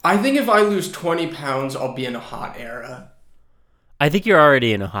I think if I lose 20 pounds, I'll be in a hot era. I think you're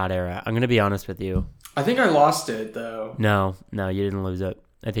already in a hot era. I'm going to be honest with you. I think I lost it, though. No, you didn't lose it.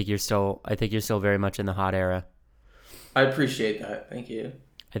 I think you're still very much in the hot era. I appreciate that. Thank you.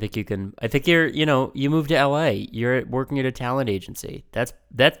 I think you're, you moved to LA. You're working at a talent agency. That's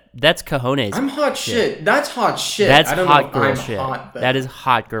cojones. I'm hot shit. That's hot shit. That's I don't hot know if girl I'm shit. hot, That is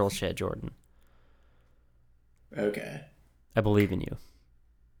hot girl shit, Jordan. Okay. I believe in you.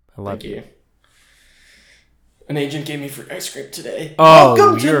 I love Thank you. An agent gave me free ice cream today. Oh,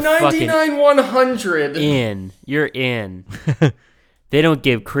 welcome to you're 99-100. You're in. They don't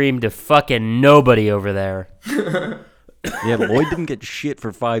give cream to fucking nobody over there. Yeah, Lloyd didn't get shit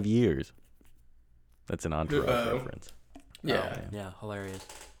for 5 years. That's an Entourage reference. Yeah. Yeah, hilarious.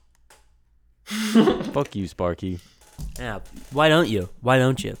 Fuck you, Sparky. Yeah, why don't you? You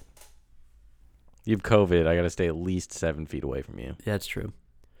have COVID. I gotta stay at least 7 feet away from you. That's true.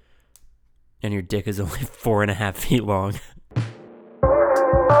 And your dick is only 4.5 feet long.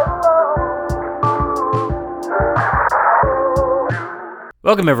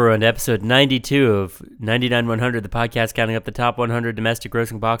 Welcome, everyone, to episode 92 of 99-100, the podcast counting up the top 100 domestic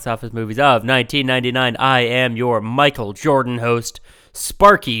grossing box office movies of 1999. I am your Michael Jordan host,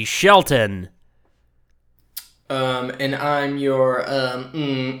 Sparky Shelton. And I'm your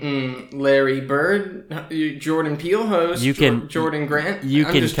Larry Bird, Jordan Peele host. Jordan Grant. You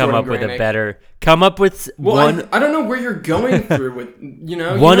I'm can just come Jordan up with a Granick. better. Come up with one. I don't know where you're going through with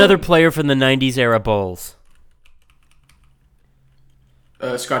one other player from the '90s era Bulls.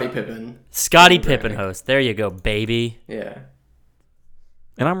 Scottie Pippen. Scottie Pippen host. There you go, baby. Yeah.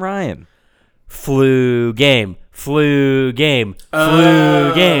 And I'm Ryan. Flu game. Come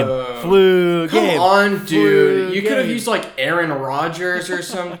on, dude. You could have used like Aaron Rodgers or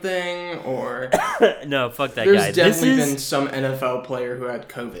something, or no, fuck that there's guy. definitely been some NFL player who had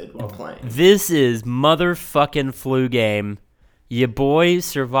COVID while playing. This is motherfucking flu game. Your boy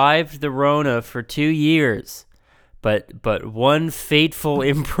survived the Rona for 2 years, but one fateful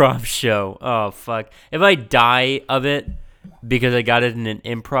improv show. Oh fuck! If I die of it because I got it in an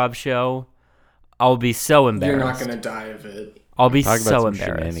improv show, I'll be so embarrassed. You're not gonna die of it. I'll be Talk so about some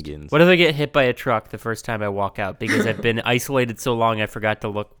embarrassed. shenanigans. What if I get hit by a truck the first time I walk out because I've been isolated so long I forgot to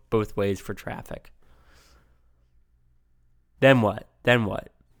look both ways for traffic? Then what?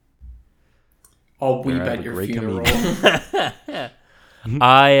 I'll weep at your funeral.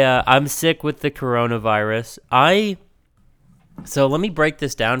 I'm sick with the coronavirus. So let me break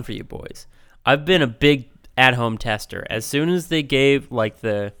this down for you boys. I've been a big at-home tester. As soon as they gave like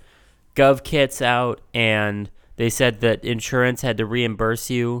the Gov kits out and they said that insurance had to reimburse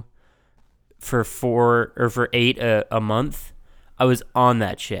you for 4 or for 8 a month, I was on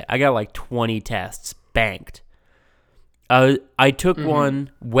that shit. I got like 20 tests banked. I took one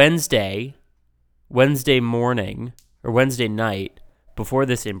Wednesday morning or Wednesday night before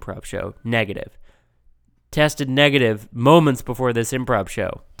this improv show, negative. Tested negative moments before this improv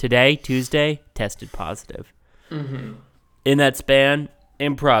show. Today, Tuesday, tested positive. Mm-hmm. In that span,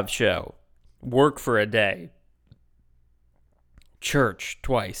 improv show, work for a day, church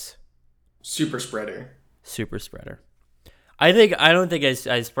twice. Super spreader. I don't think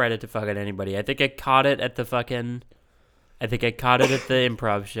I spread it to fucking anybody. I think I caught it at the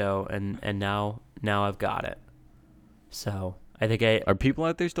improv show, and now I've got it. So I think Are people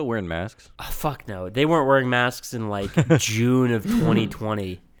out there still wearing masks? Oh, fuck no. They weren't wearing masks in like June of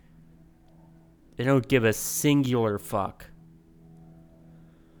 2020. They don't give a singular fuck.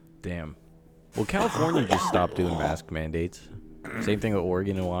 Damn. Well, California just stopped doing mask mandates. Same thing with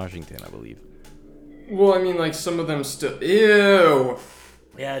Oregon and Washington, I believe. Well, I mean, like some of them still. Ew.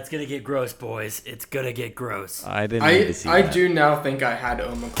 Yeah, it's gonna get gross, boys. It's gonna get gross. I didn't need to see I that. do now think I had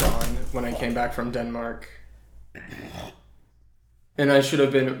Omicron when I came back from Denmark. And I should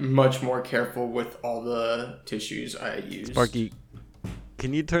have been much more careful with all the tissues I used. Sparky,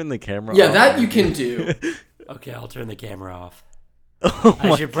 can you turn the camera off? Yeah, that you can do. Okay, I'll turn the camera off. Oh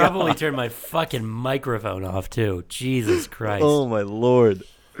I should probably turn my fucking microphone off, too. Jesus Christ. Oh, my Lord.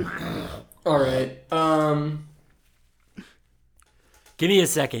 All right. Give me a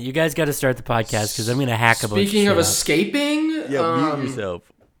second. You guys got to start the podcast because I'm going to hack a bunch of Speaking shit of up. escaping... Yeah, mute yourself.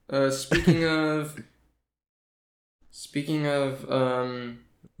 Speaking of...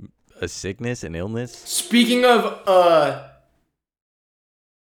 A sickness, an illness? Speaking of,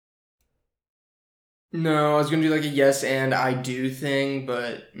 No, I was gonna do like a yes and I do thing,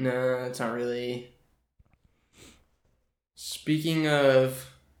 but no, it's not really. Speaking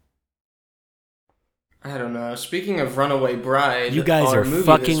of... I don't know. Speaking of Runaway Bride... You guys our are movie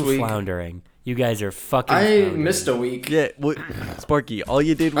fucking this week, floundering. You guys are fucking. I missed a week. Yeah, Sparky, all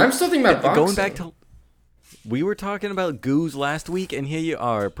you did was... I'm still thinking about boxing. Going back to... We were talking about goos last week, and here you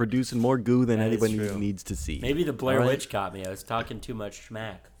are, producing more goo than anybody needs to see. Maybe the Blair Witch got me. I was talking too much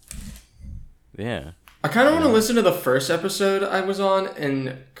schmack. Yeah. I kind of want to listen to the first episode I was on,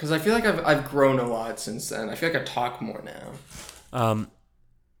 and because I feel like I've grown a lot since then. I feel like I talk more now.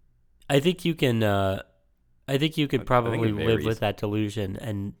 I think you can... I think you could probably live with that delusion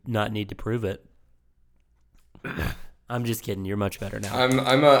and not need to prove it. I'm just kidding. You're much better now.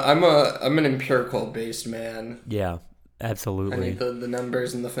 I'm an empirical based man. Yeah, absolutely. I need the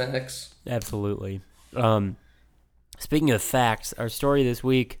numbers and the facts. Absolutely. Speaking of facts, our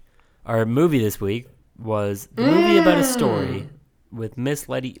movie this week was the movie about a story with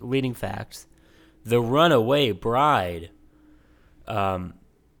misleading facts. The Runaway Bride. And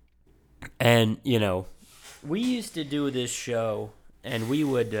we used to do this show, and we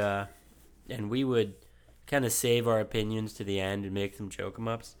would kind of save our opinions to the end and make some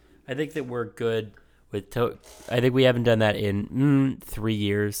joke-em-ups. I think that we're good with. I think we haven't done that in 3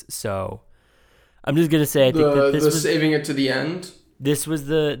 years, so I'm just gonna say I think that this was saving it to the end. This was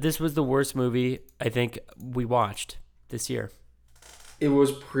the worst movie I think we watched this year. It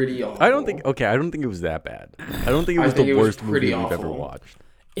was pretty awful. I don't think it was that bad. I don't think it was the worst movie we've ever watched.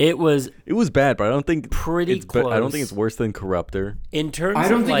 It was bad, but I don't think pretty close. I don't think it's worse than Corruptor. In terms, I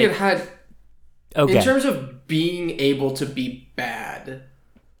don't of think it had. Okay. In terms of being able to be bad,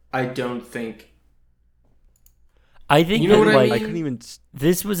 I don't think. I think what I mean? I couldn't even.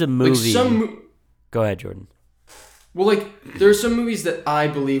 This was a movie. Go ahead, Jordan. Well, there are some movies that I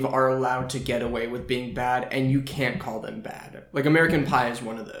believe are allowed to get away with being bad, and you can't call them bad. Like American Pie is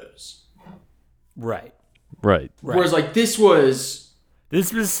one of those. Right. Whereas, this was.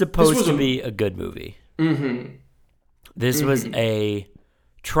 This was supposed to be a good movie. Mm-hmm. This was a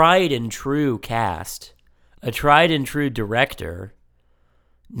tried and true cast, a tried and true director,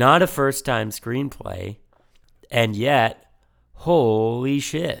 not a first-time screenplay, and yet, holy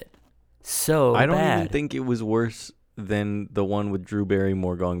shit, so bad. I don't even think it was worse than the one with Drew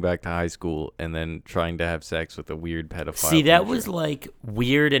Barrymore going back to high school and then trying to have sex with a weird pedophile. See, that was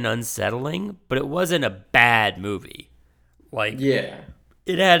weird and unsettling, but it wasn't a bad movie. Yeah.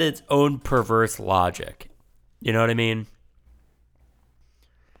 It had its own perverse logic. You know what I mean?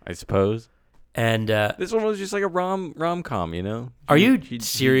 I suppose. And this one was just like a rom-com, Are you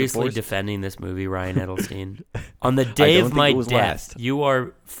seriously defending this movie, Ryan Edelstein? On the day of my death, you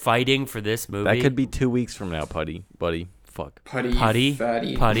are fighting for this movie? That could be 2 weeks from now, buddy. Fuck. Putty?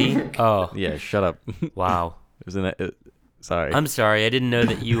 Putty? Oh. Yeah, shut up. Wow. Sorry. I'm sorry. I didn't know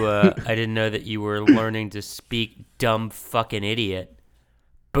that you were learning to speak, dumb fucking idiot.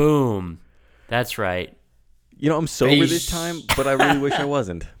 Boom. That's right. I'm sober this time, but I really wish I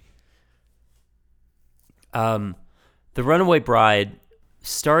wasn't. The Runaway Bride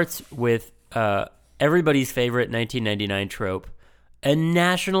starts with everybody's favorite 1999 trope, a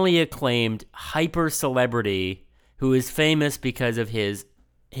nationally acclaimed hyper celebrity who is famous because of his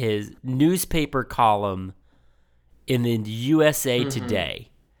newspaper column in the USA Today.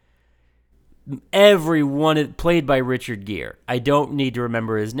 Everyone played by Richard Gere. I don't need to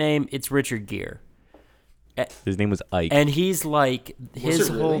remember his name. It's Richard Gere. His name was Ike. And he's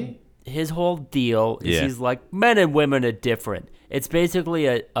his whole deal is he's like, men and women are different. It's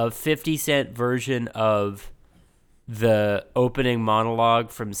basically a 50 Cent version of the opening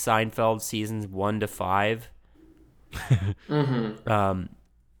monologue from Seinfeld seasons 1 to 5.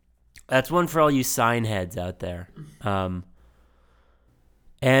 That's one for all you sign heads out there.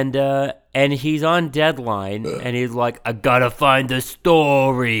 And he's on deadline, and he's like, I gotta find the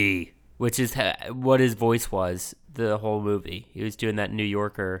story, which is what his voice was the whole movie. He was doing that New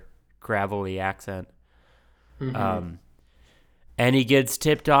Yorker gravelly accent. And he gets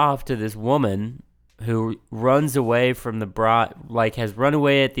tipped off to this woman who runs away from the bride, has run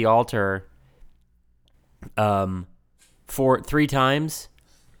away at the altar 3 times.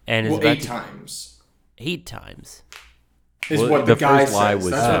 And is 8 times. 8 times. Is what the guy says.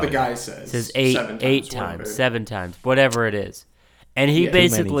 That's what the guy says. It says 8 times, 7 times, whatever it is. And he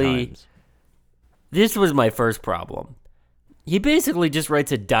basically... This was my first problem. He basically just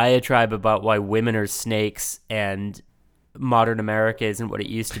writes a diatribe about why women are snakes and modern America isn't what it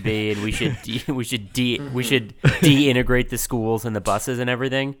used to be, and we should de-integrate the schools and the buses and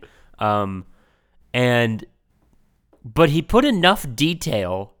everything. But he put enough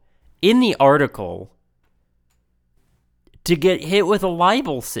detail in the article to get hit with a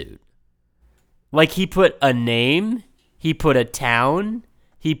libel suit. He put a name, he put a town,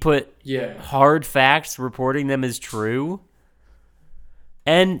 he put hard facts reporting them as true.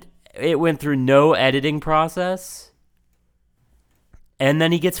 And it went through no editing process, and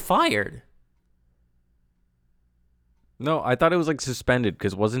then he gets fired. No, I thought it was like suspended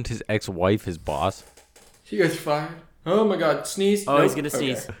because wasn't his ex-wife his boss? He gets fired. Oh my god, sneeze. Oh, nope. he's gonna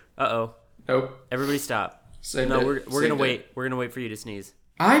sneeze. Okay. Uh-oh. Nope. Everybody stop. Saved no, it. we're Saved gonna it. wait. We're gonna wait for you to sneeze.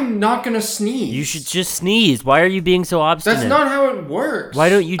 I'm not gonna sneeze. You should just sneeze. Why are you being so obstinate? That's not how it works. Why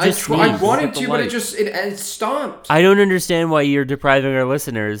don't you just sneeze? I wanted Hit the to, but light. it stopped. I don't understand why you're depriving our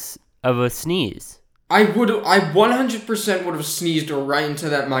listeners of a sneeze. I 100% would have sneezed right into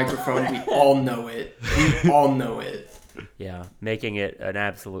that microphone. We all know it. We all know it. Yeah, making it an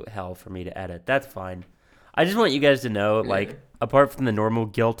absolute hell for me to edit. That's fine. I just want you guys to know, like, apart from the normal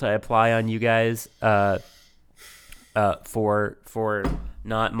guilt I apply on you guys, for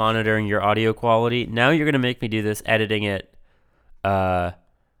not monitoring your audio quality, now you're gonna make me do this editing it,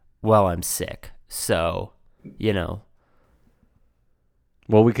 while I'm sick. So, you know.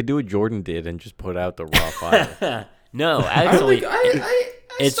 Well, we could do what Jordan did and just put out the raw file. No, actually, I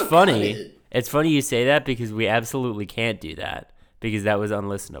it's still funny. cut it. It's funny you say that because we absolutely can't do that because that was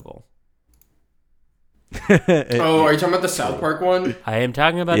unlistenable. Oh, are you talking about the South Park one? I am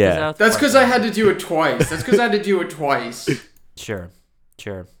talking about Yeah. the South That's Park because one. I had to do it twice. Sure.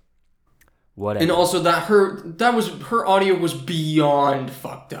 Whatever. And also her audio was beyond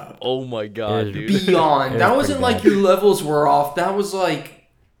fucked up. Oh my god, It dude. Beyond. It That was wasn't pretty like bad. your levels were off. That was like,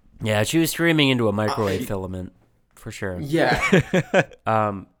 Yeah, she was streaming into a microwave filament for sure. yeah.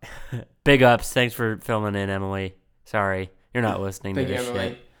 Big ups. Thanks for filming in, Emily. Sorry, you're not listening Thank to you, this Emily.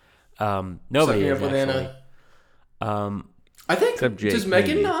 shit. Nobody Set me is up with actually. Anna. I think Except Jake, does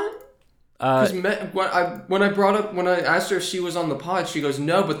Megan maybe. not? Because when I asked her if she was on the pod, she goes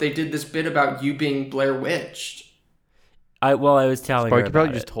no, but they did this bit about you being Blair Witched. I was telling Sparky her about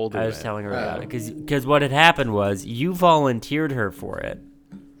probably it. just told her I was that. telling her about it because what had happened was you volunteered her for it.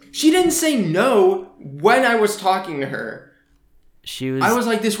 She didn't say no when I was talking to her. I was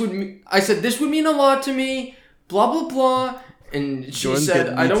like, I said this would mean a lot to me. Blah blah blah. And she Jordan's said,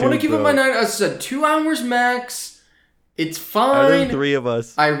 getting I don't want to Me Too, give up my bro. night. I said 2 hours max. It's Out fine. of the three of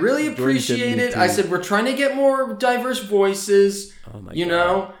us. I really Jordan's appreciate getting Me it. I Too. said we're trying to get more diverse voices. Oh my you God.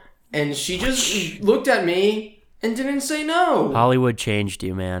 know? And she just looked at me and didn't say no. Hollywood changed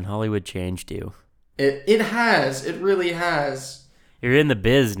you, man. Hollywood changed you. It has. It really has. You're in the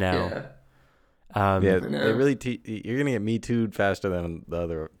biz now. Yeah. Yeah, know. they really. You're gonna get Me Too'd faster than the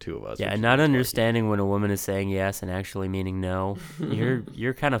other two of us. Yeah, which is not Sparky. understanding when a woman is saying yes and actually meaning no.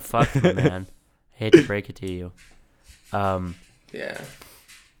 You're kind of fucked, my man. Hate to break it to you. Yeah.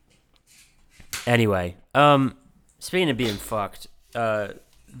 Anyway, speaking of being fucked,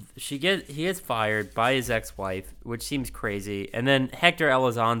 he gets fired by his ex-wife, which seems crazy, and then Hector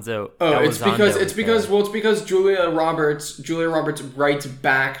Elizondo. Oh, it's Elizondo because Julia Roberts writes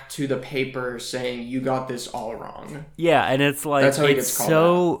back to the paper saying you got this all wrong. Yeah, and it's like That's how he it's gets called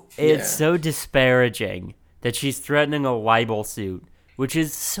so out. it's Yeah. so disparaging that she's threatening a libel suit, which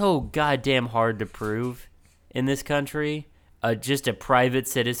is so goddamn hard to prove in this country. Just a private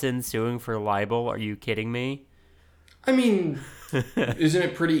citizen suing for libel? Are you kidding me? I mean, isn't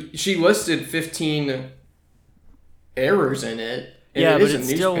it pretty? She listed 15 errors in it. And Yeah, it but is a it's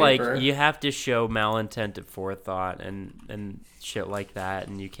still newspaper. like you have to show malintent of forethought and shit like that,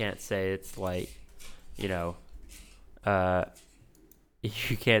 and you can't say it's like, you know,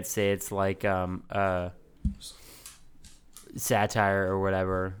 you can't say it's like satire or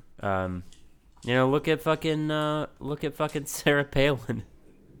whatever. You know, look at fucking Sarah Palin.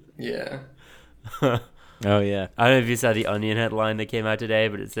 Yeah. Oh yeah. I don't know if you saw the Onion headline that came out today,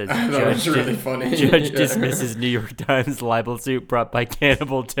 but it says I thought it was really funny. Judge Yeah. dismisses New York Times libel suit brought by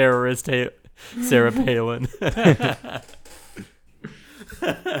cannibal terrorist Sarah Palin.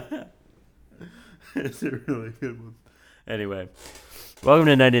 It's a really good one. Anyway, welcome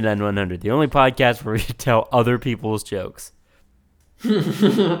to 99-100, the only podcast where we tell other people's jokes.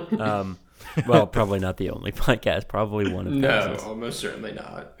 Well, probably not the only podcast. Probably one of No, thousands. almost certainly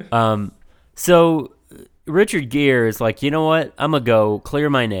not. So Richard Gere is like, you know what? I'm going to go clear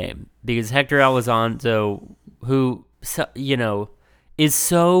my name because Hector Elizondo, who, you know, is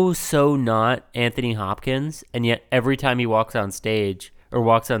so not Anthony Hopkins, and yet every time he walks on stage or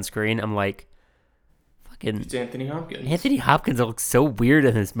walks on screen, I'm like, fucking It's Anthony Hopkins. Anthony Hopkins looks so weird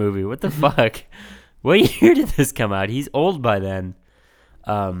in this movie. What the fuck? What year did this come out? He's old by then.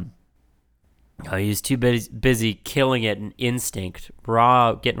 He was too busy killing it in Instinct,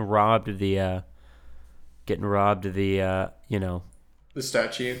 getting robbed of the, you know, The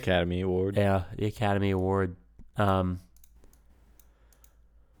statue. Academy Award. yeah, the Academy Award.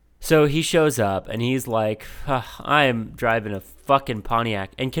 So So he shows up and he's like, I am driving a fucking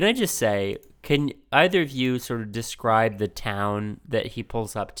Pontiac. And can I just say, can either of you sort of describe the town that he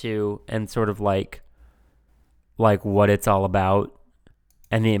pulls up to and sort of like what it's all about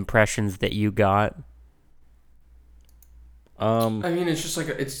and the impressions that you got? I mean, it's just like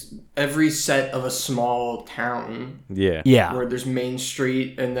it's every set of a small town. Yeah. Where there's Main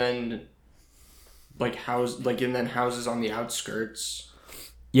Street and then houses on the outskirts.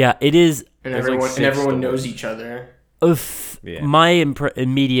 Yeah, it is. And everyone knows each other. My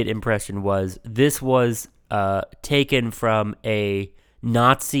immediate impression was this was taken from a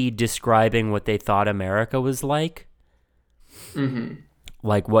Nazi describing what they thought America was like. Mm-hmm.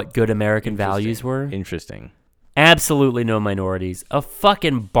 Like what good American values were. Interesting. Absolutely no minorities. A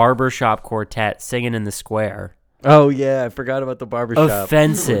fucking barbershop quartet singing in the square. Oh, yeah. I forgot about the barbershop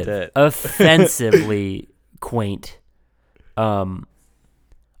quartet. Offensively quaint.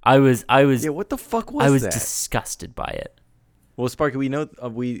 I was. Yeah, what the fuck was that? I was disgusted by it. Well, Sparky, we know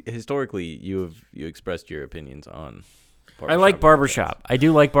historically you expressed your opinions on barbershop. I like barbershop. I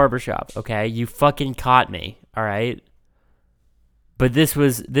do like barbershop. Okay, you fucking caught me. All right. But this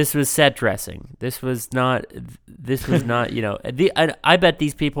was set dressing. This was not. You know. I bet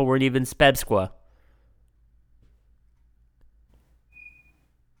these people weren't even Spebsqua.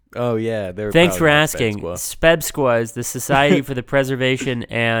 Oh yeah, they're. Thanks for asking. Spebsqua is the Society for the Preservation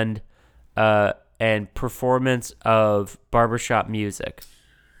and Performance of Barbershop Music,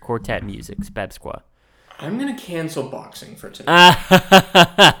 quartet music. Spebsqua. I'm gonna cancel boxing for tonight.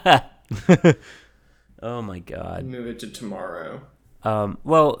 Oh my god. Move it to tomorrow.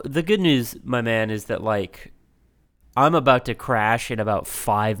 Well, the good news, my man, is that like I'm about to crash in about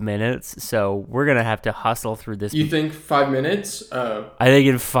 5 minutes, so we're gonna have to hustle through this. You think 5 minutes? I think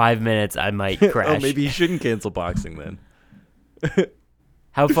in 5 minutes I might crash. Oh, maybe you shouldn't cancel boxing then.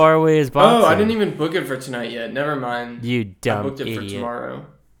 How far away is boxing? Oh, I didn't even book it for tonight yet. Never mind. You dumb I booked it idiot. for tomorrow.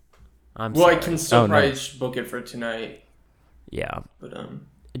 Sorry. I can still probably book it for tonight. Yeah. But Okay.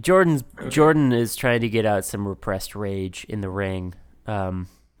 Jordan is trying to get out some repressed rage in the ring. I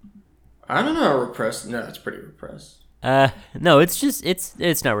don't know how repressed. No, it's pretty repressed. No,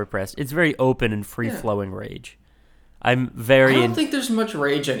 it's not repressed. It's very open and free flowing rage. I don't think there's much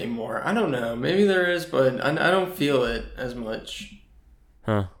rage anymore. I don't know. Maybe there is, but I don't feel it as much.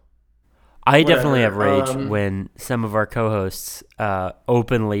 Huh. I definitely have rage when some of our co-hosts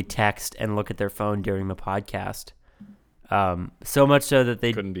openly text and look at their phone during the podcast. So much so that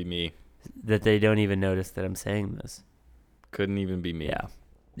they couldn't be me. That they don't even notice that I'm saying this. Couldn't even be me. Yeah,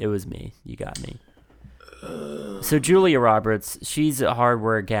 it was me. You got me. So Julia Roberts, she's a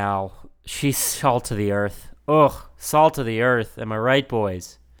hardware gal. She's salt of the earth. Ugh, salt of the earth. Am I right,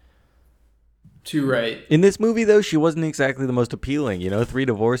 boys? Too right. In this movie, though, she wasn't exactly the most appealing. 3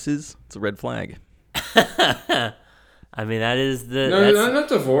 divorces. It's a red flag. I mean, that is the... No, not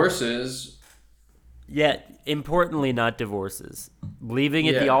divorces. Yeah, importantly, not divorces. Leaving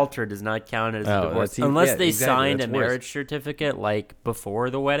at the altar does not count as a divorce. Unless they signed a marriage certificate, like, before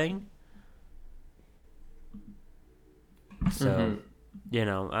the wedding. So,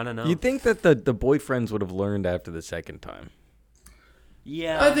 I don't know. You'd think that the boyfriends would have learned after the second time.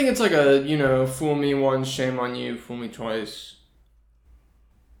 Yeah. I think it's like a, fool me once, shame on you, fool me twice.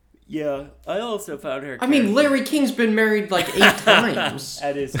 Yeah, I also found her... I mean, Larry King's been married like 8 times.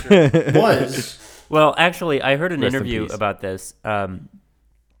 That is true. Was. Well, actually, I heard an interview about this. Larry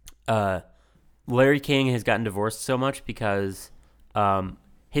King has gotten divorced so much because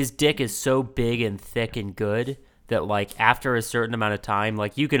his dick is so big and thick and good that, like, after a certain amount of time,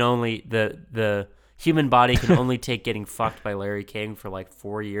 like, you can only... The human body can only take getting fucked by Larry King for, like,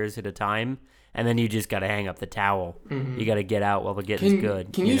 4 years at a time, and then you just got to hang up the towel. Mm-hmm. You got to get out while the getting's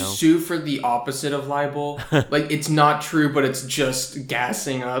good. Can you sue for the opposite of libel? Like, it's not true, but it's just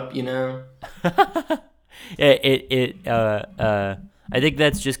gassing up, I think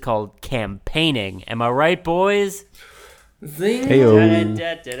that's just called campaigning. Am I right, boys? Zing.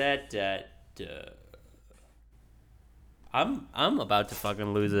 Heyo. I'm about to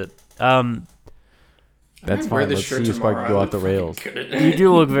fucking lose it. That's fine. Let's see Sparky go off the rails. You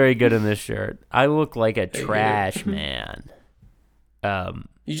do look very good in this shirt. I look like a trash man.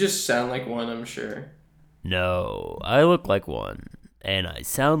 You just sound like one, I'm sure. No, I look like one, and I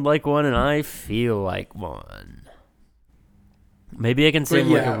sound like one, and I feel like one. Maybe I can sing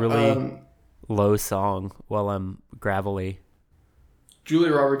like a really low song while I'm gravelly.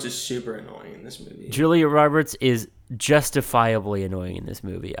 Julia Roberts is super annoying in this movie. Julia Roberts is justifiably annoying in this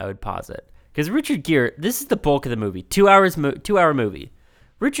movie, I would posit. Because Richard Gere, this is the bulk of the movie. 2-hour movie.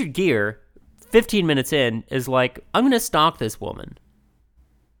 Richard Gere, 15 minutes in, is like, I'm going to stalk this woman.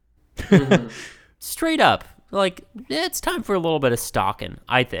 Mm-hmm. Straight up. Like, it's time for a little bit of stalking,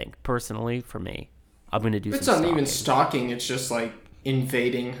 I think, personally, for me. I'm going to do It's some not stalking. even stalking. It's just like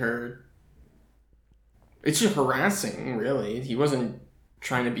invading her. It's just harassing, really. He wasn't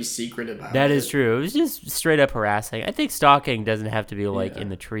trying to be secret about it. That is true. It was just straight up harassing. I think stalking doesn't have to be like in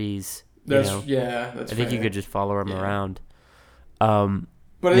the trees. That's I think you could just follow him around.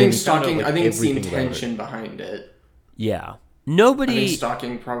 But I think stalking. I think it's the intention behind it. Yeah. I think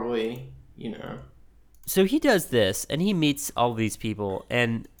stalking probably. So he does this, and he meets all these people,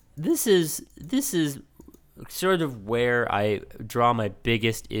 and this is sort of where I draw my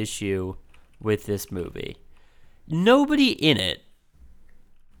biggest issue with this movie. Nobody in it,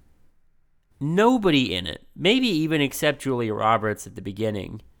 maybe even except Julia Roberts at the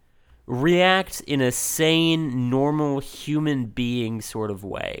beginning, reacts in a sane, normal human being sort of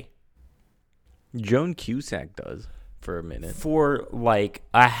way. Joan Cusack does for a minute. For like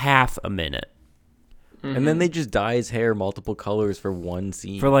a half a minute. Mm-hmm. And then they just dye his hair multiple colors for one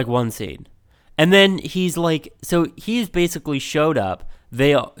scene. For like one scene. And then he's like, so he's basically showed up.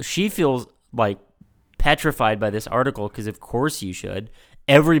 She feels like petrified by this article because of course you should.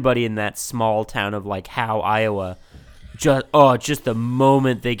 Everybody in that small town of like Howe, Iowa, just the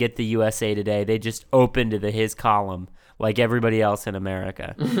moment they get the USA Today, they just open to his column like everybody else in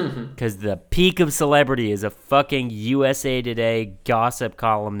America. Because the peak of celebrity is a fucking USA Today gossip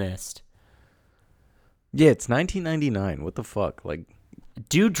columnist. Yeah, it's 1999. What the fuck? Like,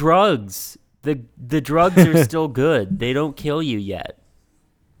 do drugs. The drugs are still good. They don't kill you yet.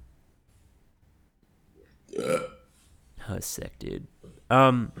 Oh, sick, dude.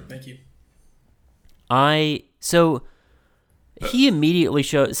 Thank you. So he immediately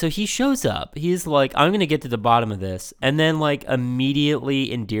shows up. He's like, I'm going to get to the bottom of this. And then like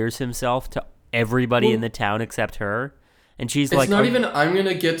immediately endears himself to everybody in the town except her. And she's like, it's not even, I'm going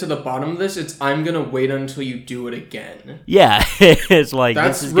to get to the bottom of this. It's, I'm going to wait until you do it again. Yeah. It's like,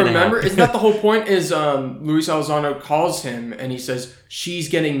 this is remember, isn't that the whole point is, Luis Elizondo calls him and he says, she's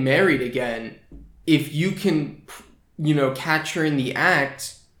getting married again. If you can, catch her in the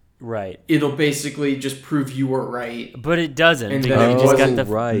act, right, it'll basically just prove you were right. But it doesn't. And because then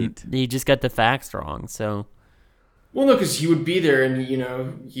he just got the facts wrong, so. Well, no, because he would be there and,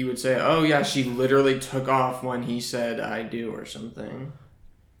 he would say, oh, yeah, she literally took off when he said, I do, or something.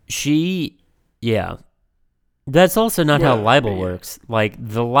 Yeah. That's also not how libel works. Like,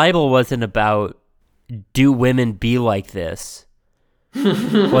 the libel wasn't about, do women be like this?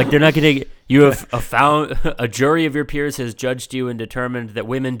 Like, they're not going to, you have found, a jury of your peers has judged you and determined that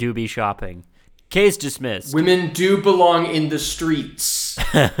women do be shopping. Case dismissed. Women do belong in the streets.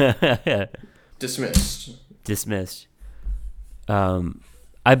 Dismissed.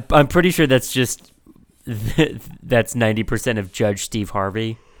 I'm pretty sure that's just that's 90% of Judge Steve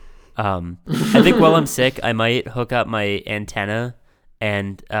Harvey. I think while I'm sick, I might hook up my antenna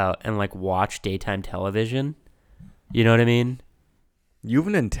and like watch daytime television. You know what I mean? You have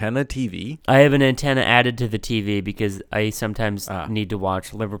an antenna TV? I have an antenna added to the TV because I sometimes need to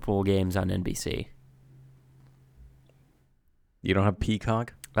watch Liverpool games on NBC. You don't have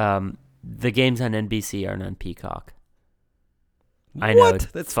Peacock? The games on NBC aren't on Peacock. I know.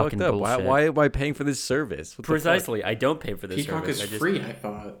 That's fucking fucked up. Bullshit. Why am I paying for this service? What Precisely. I don't pay for this Peacock service. is free, I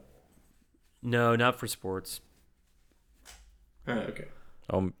thought. No, not for sports. Okay.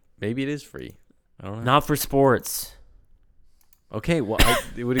 Oh, maybe it is free. I don't know. Not for sports. Okay, well,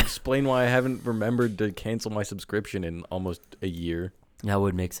 it would explain why I haven't remembered to cancel my subscription in almost a year. That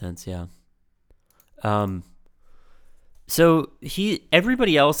would make sense, yeah. So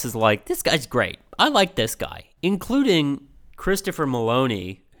everybody else is like, this guy's great. I like this guy, including Christopher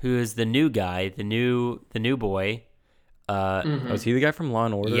Maloney, who is the new guy, the new boy. Is he the guy from Law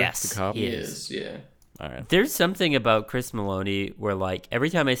and Order? Yes, the cop? He is, yeah. All right. There's something about Chris Maloney where, like, every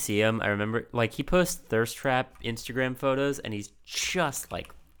time I see him, I remember, like, he posts thirst trap Instagram photos, and he's just,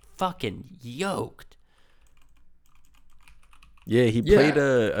 like, fucking yoked. Yeah, he played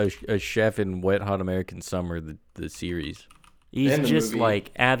a chef in Wet Hot American Summer, the series. He's just,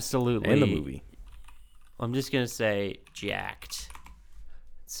 like, absolutely... And the movie. I'm just going to say jacked.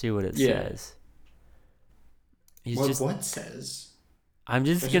 Let's see what it says. What says? I'm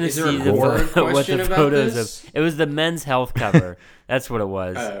just going to see what the photos of... It was the Men's Health cover. That's what it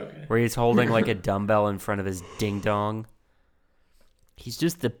was. Oh, okay. Where he's holding like a dumbbell in front of his ding-dong. He's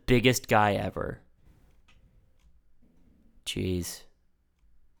just the biggest guy ever. Jeez.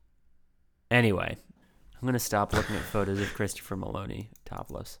 Anyway, I'm going to stop looking at photos of Christopher Maloney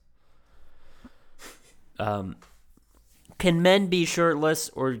topless. Can men be shirtless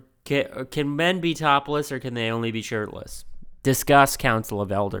or can men be topless or can they only be shirtless? Discuss Council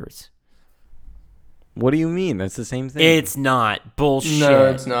of Elders. What do you mean? That's the same thing. It's not. Bullshit. No,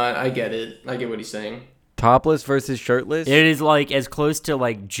 it's not. I get it. I get what he's saying. Topless versus shirtless? It is like as close to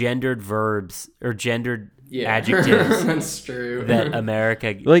like gendered verbs or gendered adjectives. That's true. That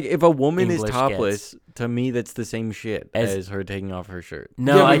America. Like if a woman English is topless, to me that's the same shit as her taking off her shirt.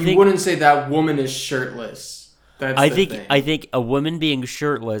 No, yeah, but I you think wouldn't say that woman is shirtless. That's the thing. I think a woman being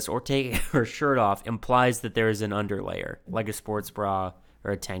shirtless or taking her shirt off implies that there is an underlayer, like a sports bra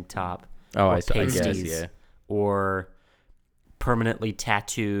or a tank top. Oh, or I guess, yeah. Or permanently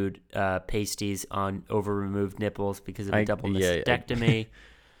tattooed pasties on over removed nipples because of a double mastectomy.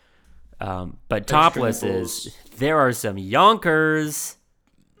 But topless is there are some yonkers.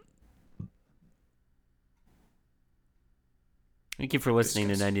 Thank you for listening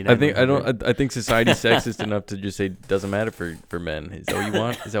to 99. I think society's sexist enough to just say it doesn't matter for men. Is that what you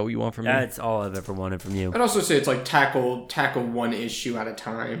want? Is that what you want from me? That's all I've ever wanted from you. I'd also say it's like tackle one issue at a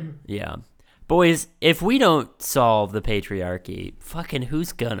time. Yeah. Boys, if we don't solve the patriarchy, fucking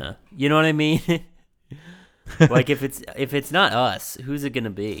who's gonna? You know what I mean? Like if it's not us, who's it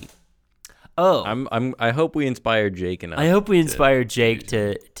gonna be? Oh, I hope we inspire Jake enough. I hope we inspire Jake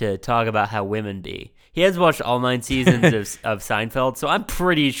to talk about how women be. He has watched all 9 seasons of Seinfeld, so I'm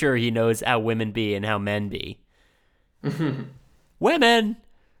pretty sure he knows how women be and how men be. Women,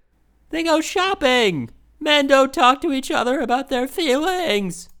 they go shopping. Men don't talk to each other about their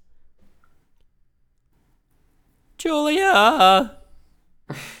feelings. Julia.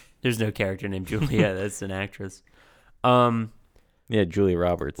 There's no character named Julia. That's an actress. Yeah, Julia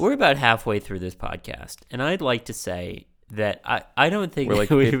Roberts. We're about halfway through this podcast, and I'd like to say that I don't think we're like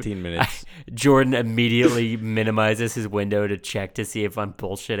 15 minutes. Jordan immediately minimizes his window to check to see if I'm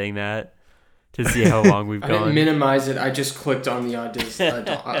bullshitting that, to see how long we've gone. I didn't minimize it. I just clicked on the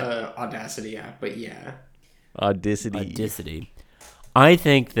Audacity app, but yeah. Audacity. I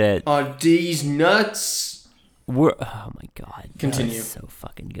think that... These nuts. Oh my God. Continue. That's so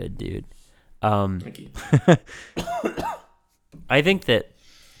fucking good, dude. Thank you. I think that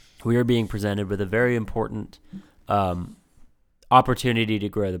we are being presented with a very important opportunity to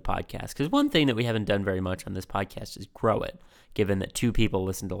grow the podcast. Because one thing that we haven't done very much on this podcast is grow it, given that 2 people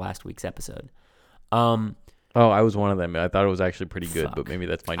listened to last week's episode. I was one of them. I thought it was actually pretty good, but maybe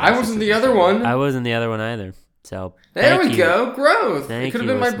that's my... I wasn't the other one. I wasn't the other one either. So there we go. Growth. Thank it could have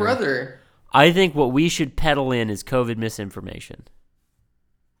you, been my listener. brother. I think what we should peddle in is COVID misinformation.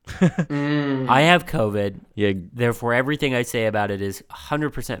 I have COVID. Yeah. Therefore, everything I say about it is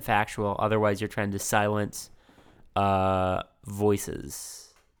 100% factual. Otherwise, you're trying to silence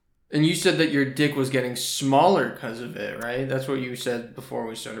voices. And you said that your dick was getting smaller because of it, right? That's what you said before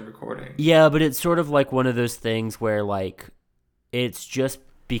we started recording. Yeah, but it's sort of like one of those things where, like, it's just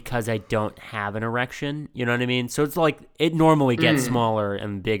because I don't have an erection. You know what I mean? So it's like it normally gets smaller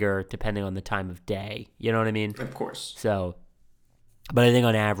and bigger depending on the time of day. You know what I mean? Of course. So, but I think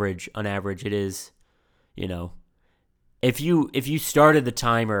on average, it is, you know, if you started the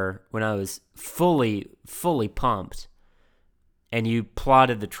timer when I was fully pumped, and you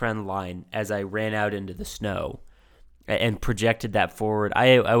plotted the trend line as I ran out into the snow, and projected that forward,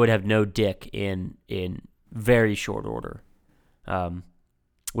 I would have no dick in very short order,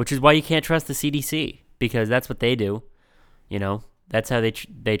 which is why you can't trust the CDC, because that's what they do, you know. That's how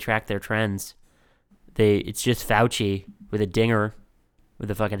they track their trends. It's just Fauci with a dinger,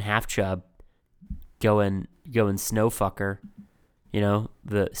 with a fucking half chub, going snowfucker, you know,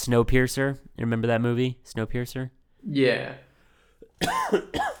 the Snowpiercer. You remember that movie, Snowpiercer? Yeah.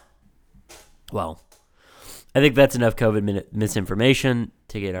 Well, I think that's enough COVID misinformation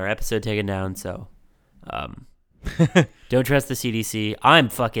to get our episode taken down. So, don't trust the CDC. I'm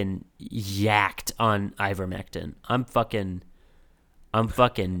fucking yacked on ivermectin. I'm fucking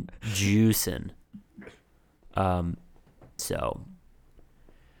juicing. So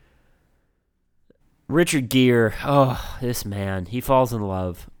Richard Gere, this man, he falls in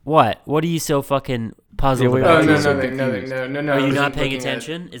love. What are you so fucking puzzled about? No. Are you not paying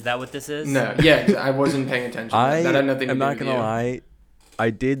attention? Is that what this is? No, yeah, I wasn't paying attention. That had nothing to do with you. I'm not gonna lie, I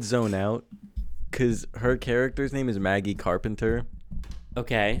did zone out because her character's name is Maggie Carpenter.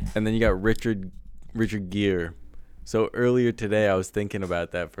 Okay. And then you got Richard Gere. So earlier today, I was thinking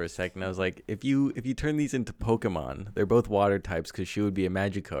about that for a second. I was like, if you turn these into Pokemon, they're both water types because she would be a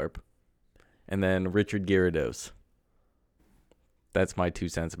Magikarp, and then Richard Gyarados. That's my 2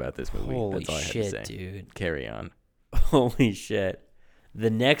 cents about this movie. Holy That's all I shit, had to say. dude. Carry on. Holy shit. The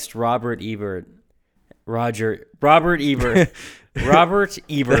next Robert Ebert. That's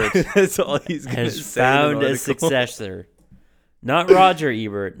all he's going to has found a successor Not Roger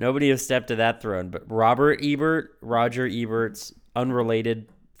Ebert. Nobody has stepped to that throne, but Robert Ebert, Roger Ebert's unrelated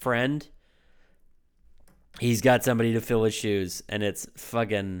friend. He's got somebody to fill his shoes, and it's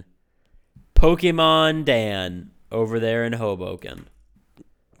fucking Pokemon Dan over there in Hoboken.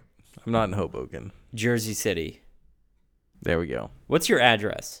 I'm not in Hoboken. Jersey City. There we go. What's your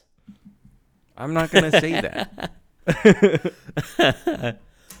address? I'm not going to say that.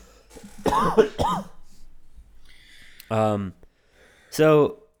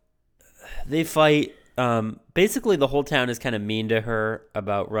 So they fight. Basically, the whole town is kind of mean to her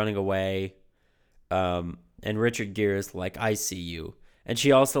about running away. And Richard Gere is like, "I see you," and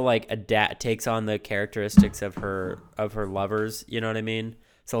she also like takes on the characteristics of her lovers. You know what I mean?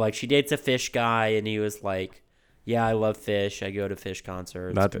 So like, she dates a fish guy, and he was like, "Yeah, I love fish. I go to fish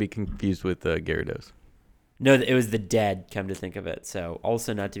concerts." Not to be confused with Gyarados. No, it was the Dead. Come to think of it, so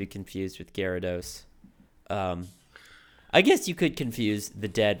also not to be confused with Gyarados. I guess you could confuse the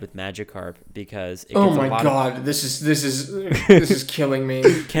Dead with Magikarp because it oh my god, this is killing me.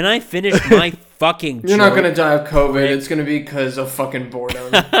 Can I finish my fucking? You're not gonna die of COVID. It's gonna be because of fucking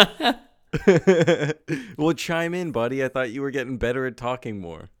boredom. Well, chime in, buddy. I thought you were getting better at talking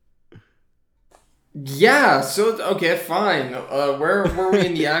more. Yeah. So okay, fine. Where were we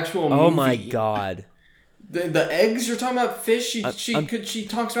in the actual movie? Oh my god. The eggs you're talking about? Fish. She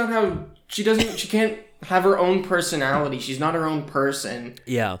talks about how she can't have her own personality. She's not her own person.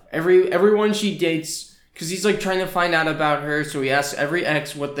 Yeah. Everyone she dates, because he's like trying to find out about her, so he asks every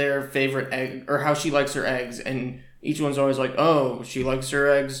ex what their favorite egg or how she likes her eggs, and each one's always like, oh, she likes her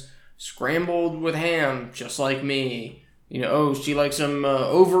eggs scrambled with ham, just like me. You know, oh, she likes them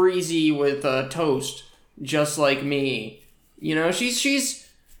over easy with toast, just like me. You know, she's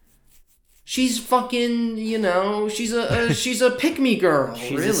fucking, you know, she's a pick-me girl,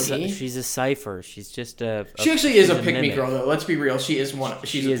 really. She's a cipher. She's just she actually is a pick-me girl, though. Let's be real. She is one.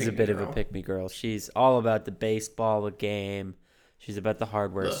 She is a bit of a pick-me girl. She's all about the baseball game. She's about the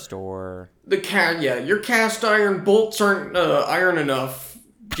hardware store. Your cast iron bolts aren't iron enough,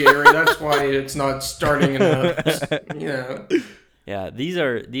 Jerry. That's why it's not starting enough. You know. Yeah, these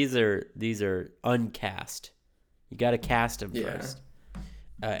are uncast. You got to cast them first.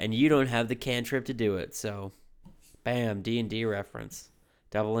 And you don't have the cantrip to do it, so bam, D&D reference.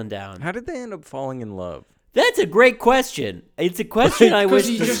 Doubling down. How did they end up falling in love? That's a great question. It's a question I wish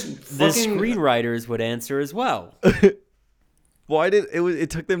the screenwriters would answer as well. Why it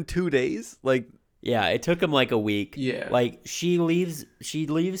took them 2 days? Like, yeah, it took them like a week. Yeah. Like she leaves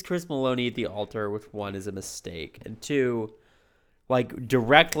Chris Maloney at the altar, which one is a mistake, and two, like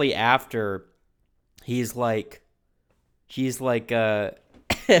directly after, he's like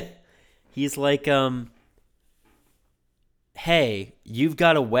hey, you've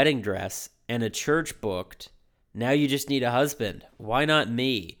got a wedding dress and a church booked. Now you just need a husband. Why not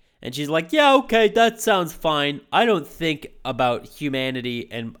me? And she's like, yeah, okay, that sounds fine. I don't think about humanity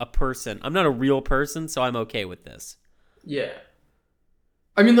and a person. I'm not a real person, so I'm okay with this. Yeah.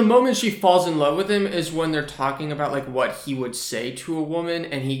 I mean, the moment she falls in love with him is when they're talking about, like, what he would say to a woman,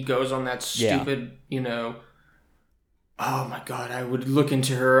 and he goes on that stupid, you know, oh my god, I would look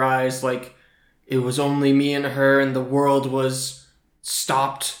into her eyes like it was only me and her and the world was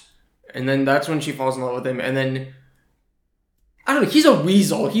stopped. And then that's when she falls in love with him. And then, I don't know, he's a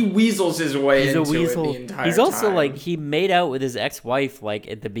weasel. He weasels his way into it the entire time. He's also like, he made out with his ex-wife like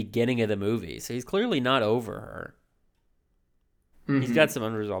at the beginning of the movie. So he's clearly not over her. Mm-hmm. He's got some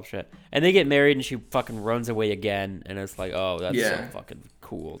unresolved shit. And they get married and she fucking runs away again. And it's like, oh, that's so fucking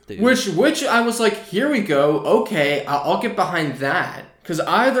cool, dude. Which I was like, here we go. Okay, I'll get behind that. Because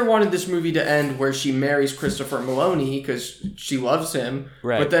I either wanted this movie to end where she marries Christopher Maloney because she loves him.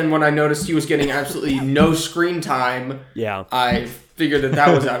 Right. But then when I noticed he was getting absolutely no screen time, I figured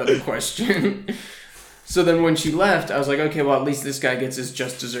that was out of the question. So then when she left, I was like, okay, well, at least this guy gets his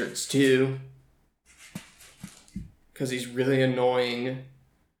just desserts too. Because he's really annoying.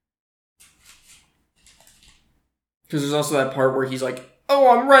 Because there's also that part where he's like, oh,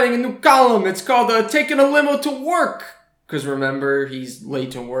 I'm writing a new column. It's called Taking a Limo to Work. Because remember, he's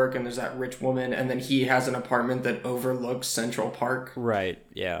late to work and there's that rich woman. And then he has an apartment that overlooks Central Park. Right,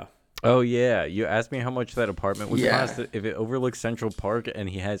 yeah. Oh, yeah. You asked me how much that apartment would cost. If it overlooks Central Park and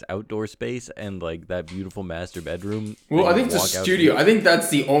he has outdoor space and like that beautiful master bedroom. Well, I think it's a studio. I think that's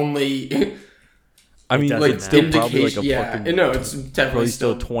the only... I mean, like, still probably like a fucking... No, it's definitely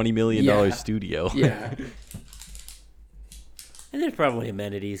still $20 million studio. Yeah. And there's probably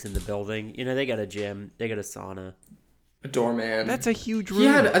amenities in the building. You know, they got a gym. They got a sauna. A doorman. That's a huge room. He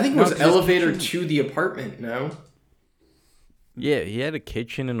had, I think it was an elevator to the apartment, no? Yeah, he had a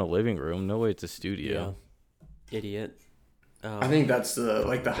kitchen and a living room. No way it's a studio. Yeah. Idiot. I think that's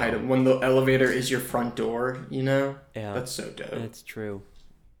the height of when the elevator is your front door. You know. Yeah. That's so dope. That's true.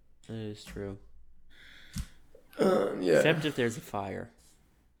 That is true. Yeah. Except if there's a fire.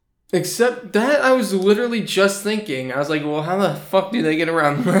 Except that I was literally just thinking. I was like, well, how the fuck do they get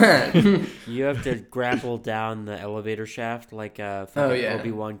around that? You have to grapple down the elevator shaft like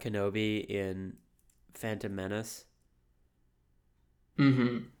Obi-Wan Kenobi in Phantom Menace.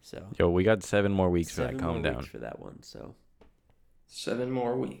 Mm-hmm. So. Yo, we got 7 more weeks for that. 7 Calm more down. weeks for that one. So. 7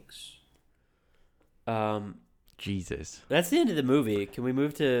 more weeks. Jesus. That's the end of the movie. Can we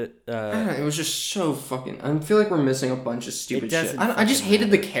move to... it was just so fucking... I feel like we're missing a bunch of stupid shit. I just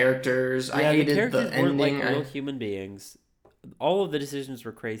hated the characters. Yeah, I hated the characters ending. weren't like real human beings. All of the decisions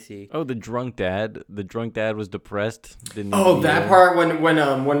were crazy. Oh, the drunk dad. The drunk dad was depressed. That part when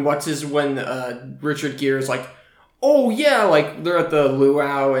Richard Gere is like, oh yeah, like they're at the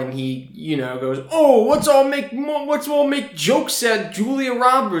luau and he, goes, oh, let's all make jokes at Julia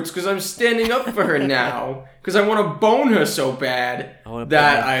Roberts because I'm standing up for her now because I want to bone her so bad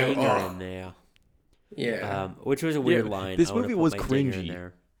that I in there. Yeah, which was a weird line. This movie was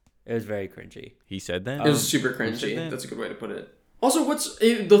cringy. It was very cringy. He said that? It was super cringy. That's a good way to put it. Also,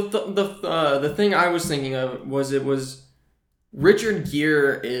 the thing I was thinking of was Richard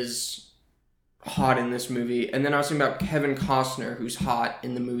Gere is hot in this movie, and then I was thinking about Kevin Costner, who's hot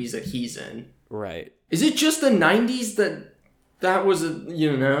in the movies that he's in. Right. Is it just the 90s that was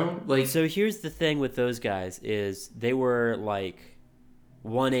like? So here's the thing with those guys is they were like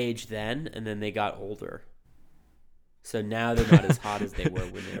one age then, and then they got older. So now they're not as hot as they were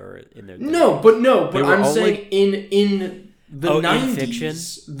when they were in their 30s. But I'm saying in the 90s, in fiction,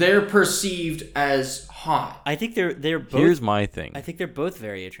 they're perceived as hot. I think they're both. Here's my thing. I think they're both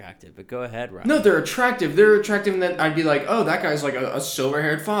very attractive, but go ahead, Ryan. No, they're attractive. They're attractive in that I'd be like, oh, that guy's like a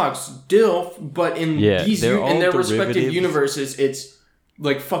silver-haired fox, dilf. But in their respective universes, it's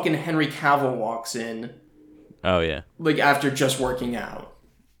like fucking Henry Cavill walks in. Oh yeah. Like after just working out.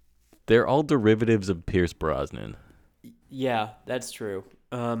 They're all derivatives of Pierce Brosnan. Yeah, that's true.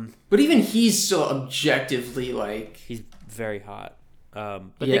 But even he's still objectively like he's very hot. But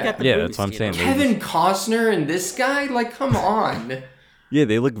yeah, they got the that's what I'm saying. Kevin Costner and this guy, like, come on. Yeah,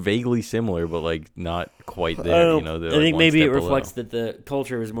 they look vaguely similar, but like not quite there. I think maybe it reflects that the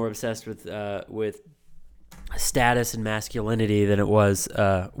culture was more obsessed with status and masculinity than it was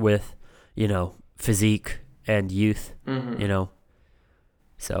with physique and youth. Mm-hmm.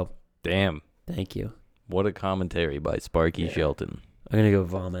 So damn. Thank you. What a commentary by Sparky Shelton. I'm gonna go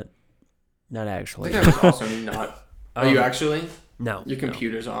vomit. Not actually. I think I was also not. Are you actually? No. Your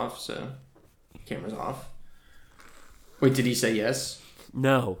computer's off, so camera's off. Wait, did he say yes?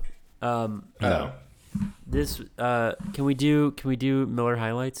 No. No. This can we do Miller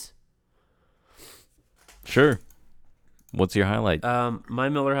highlights? Sure. What's your highlight? My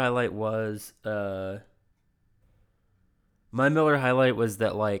Miller highlight was that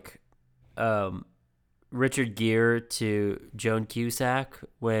like Richard Gere to Joan Cusack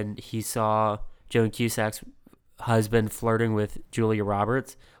when he saw Joan Cusack's husband flirting with Julia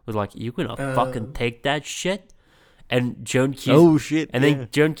Roberts was like, you gonna fucking take that shit? And Joan Cusack, oh shit! And then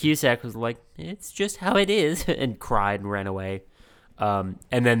Joan Cusack was like, it's just how it is, and cried and ran away. And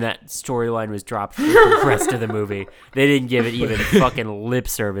then that storyline was dropped for the rest of the movie. They didn't give it even fucking lip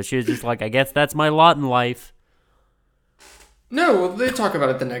service. She was just like, I guess that's my lot in life. No, well, they talk about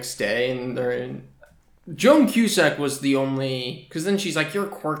it the next day, and they're in. Joan Cusack was the only, because then she's like, you're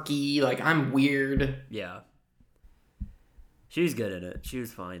quirky, like, I'm weird. Yeah. She's good at it. She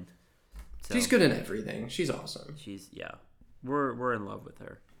was fine. So, she's good at everything. She's awesome. We're in love with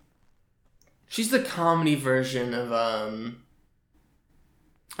her. She's the comedy version of,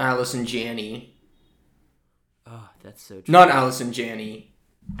 Allison Janney. Oh, that's so true. Not Allison Janney.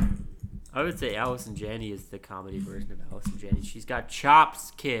 I would say Allison Janney is the comedy version of Allison Janney. She's got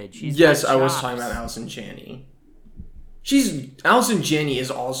chops, kid. I was talking about Allison Janney. Allison Janney is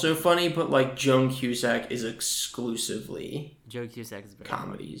also funny, but like Joan Cusack is exclusively Joan Cusack is very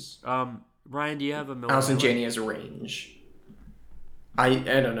comedies. Ryan, do you have a Miller Allison highlight? Janney has a range. I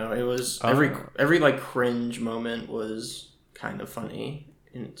don't know. It was every like cringe moment was kind of funny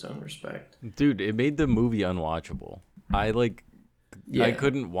in its own respect. Dude, it made the movie unwatchable. I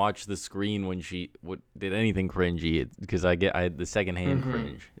couldn't watch the screen when she did anything cringy because I had the secondhand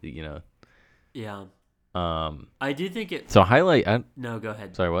cringe, Yeah. I do think it. So highlight. No, go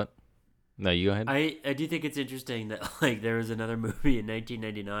ahead. Sorry, what? No, you go ahead. I do think it's interesting that like there was another movie in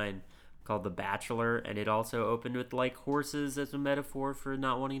 1999 called The Bachelor, and it also opened with like horses as a metaphor for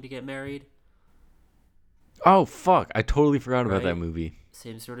not wanting to get married. Oh fuck! I totally forgot about that movie.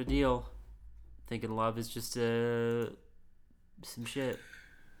 Same sort of deal. Thinking love is just a some shit.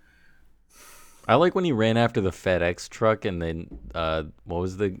 I like when he ran after the FedEx truck and then what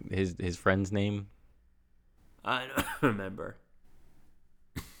was his friend's name? I don't remember.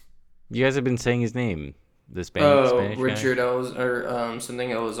 You guys have been saying his name. The Spanish Richard guy?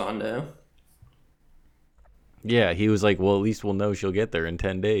 something Elizondo. Yeah, he was like, well, at least we'll know she'll get there in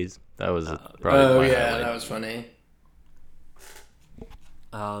 10 days. That was probably my highlight. That was funny.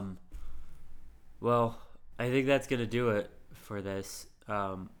 Well, I think that's going to do it for this.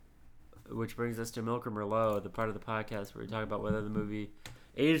 Which brings us to Milk or Merlot, the part of the podcast where we talk about whether the movie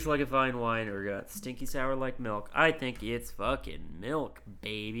aged like a fine wine or got stinky sour like milk. I think it's fucking milk,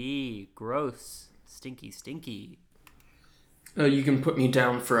 baby. Gross. Stinky. You can put me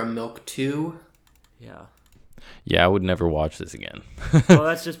down for a milk too. Yeah. Yeah, I would never watch this again. Well,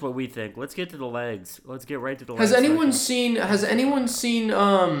 that's just what we think. Let's get to the legs. Let's get right to the legs. Has anyone seen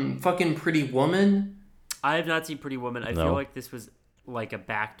fucking Pretty Woman? I have not seen Pretty Woman. I No. feel like this was like a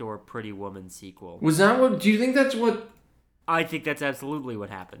backdoor Pretty Woman sequel. Was that what? Do you think that's what? I think that's absolutely what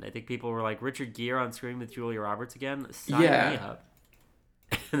happened. I think people were like, Richard Gere on screen with Julia Roberts again? Sign me up.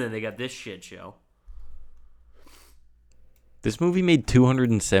 And then they got this shit show. This movie made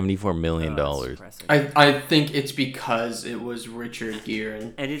 $274 million. I think it's because it was Richard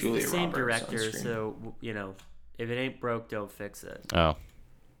Gere and it's Julia the same Roberts director, so, you know, if it ain't broke, don't fix it. Oh.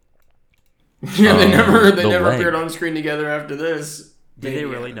 Yeah, they never appeared on screen together after this. Did they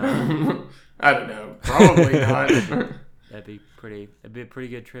really not? I don't know. Probably not. That'd be pretty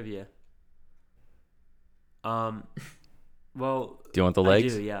good trivia. Well, do you want the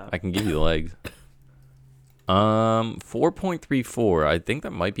legs? I do, yeah. I can give you the legs. 4.34. I think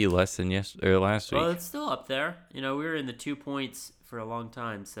that might be less than last week. Well, it's still up there. You know, we were in the 2 points for a long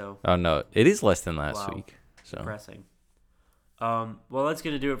time, so. Oh no, it is less than last week. So depressing. Well, that's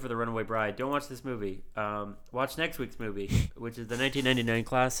gonna do it for The Runaway Bride. Don't watch this movie. Watch next week's movie, which is the 1999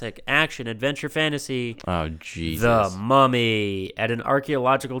 classic action adventure fantasy. Oh Jesus! The Mummy. At an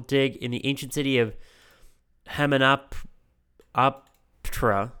archaeological dig in the ancient city of Hamunaptra,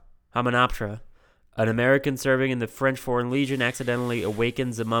 an American serving in the French Foreign Legion accidentally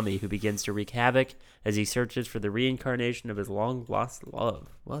awakens a mummy who begins to wreak havoc as he searches for the reincarnation of his long-lost love.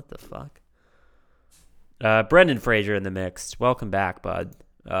 What the fuck? Brendan Fraser in the mix. Welcome back, bud.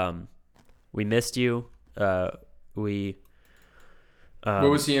 We missed you. What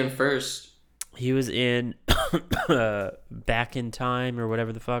was he in first? He was in Back in Time or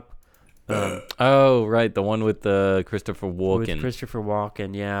whatever the fuck. Oh, right. The one with Christopher Walken. With Christopher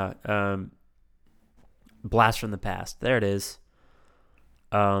Walken, yeah. Blast from the Past. There it is.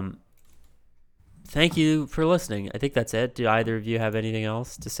 Thank you for listening. I think that's it. Do either of you have anything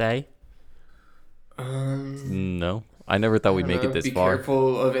else to say? No. I never thought we'd make it this far. Be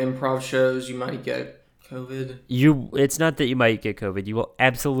careful of improv shows. You might get COVID. It's not that you might get COVID. You will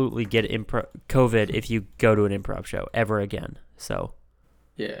absolutely get COVID if you go to an improv show ever again. So,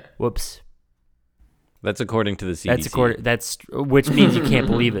 yeah. Whoops. That's according to the CDC. That's which means you can't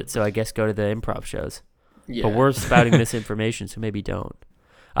believe it. So I guess go to the improv shows. Yeah. But we're spouting misinformation, so maybe don't.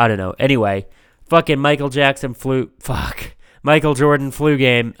 I don't know. Anyway, fucking Michael Jordan flu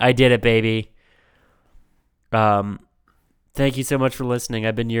game. I did it, baby. Thank you so much for listening.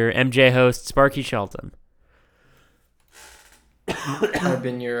 I've been your MJ host, Sparky Shelton. I've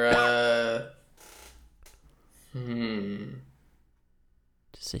been your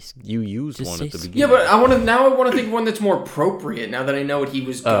You used one at the beginning. Yeah, but I want to think of one that's more appropriate now that I know what he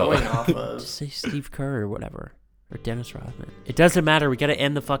was going off of. Just say Steve Kerr or whatever. Or Dennis Rodman. It doesn't matter. We got to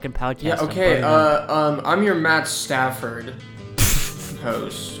end the fucking podcast. Yeah, okay. I'm your Matt Stafford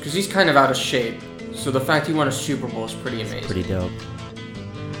host because he's kind of out of shape. So the fact he won a Super Bowl is pretty amazing. Pretty dope.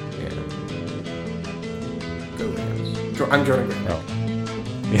 Yeah. Go Rams. I'm Jordan Graham. Oh.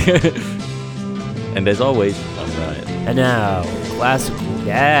 And as always, I'm Ryan. And now, classical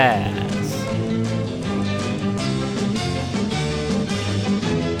gas.